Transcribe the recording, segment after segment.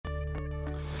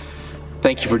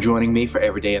Thank you for joining me for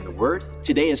Every Day in the Word.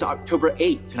 Today is October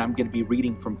 8th, and I'm going to be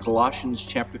reading from Colossians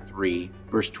chapter 3,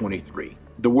 verse 23.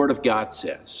 The Word of God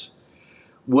says,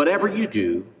 "Whatever you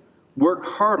do, work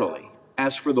heartily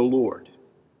as for the Lord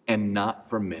and not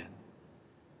for men."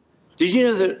 Did you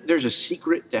know that there's a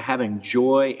secret to having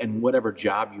joy in whatever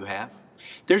job you have?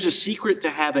 There's a secret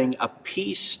to having a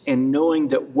peace and knowing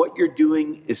that what you're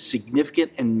doing is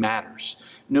significant and matters.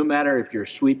 No matter if you're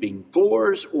sweeping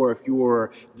floors or if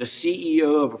you're the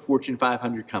CEO of a Fortune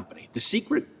 500 company. The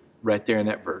secret right there in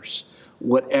that verse,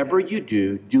 whatever you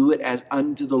do, do it as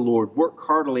unto the Lord. Work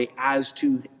heartily as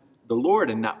to the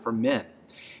Lord and not for men.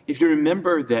 If you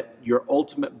remember that your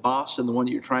ultimate boss and the one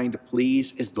that you're trying to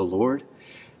please is the Lord,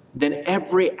 then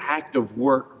every act of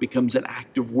work becomes an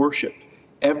act of worship.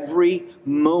 Every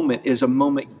moment is a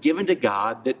moment given to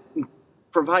God that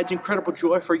provides incredible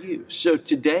joy for you. So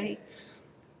today,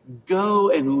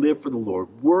 go and live for the Lord.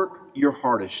 Work your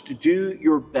hardest, do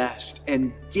your best,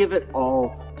 and give it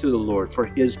all to the Lord for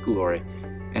His glory.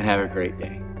 And have a great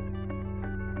day.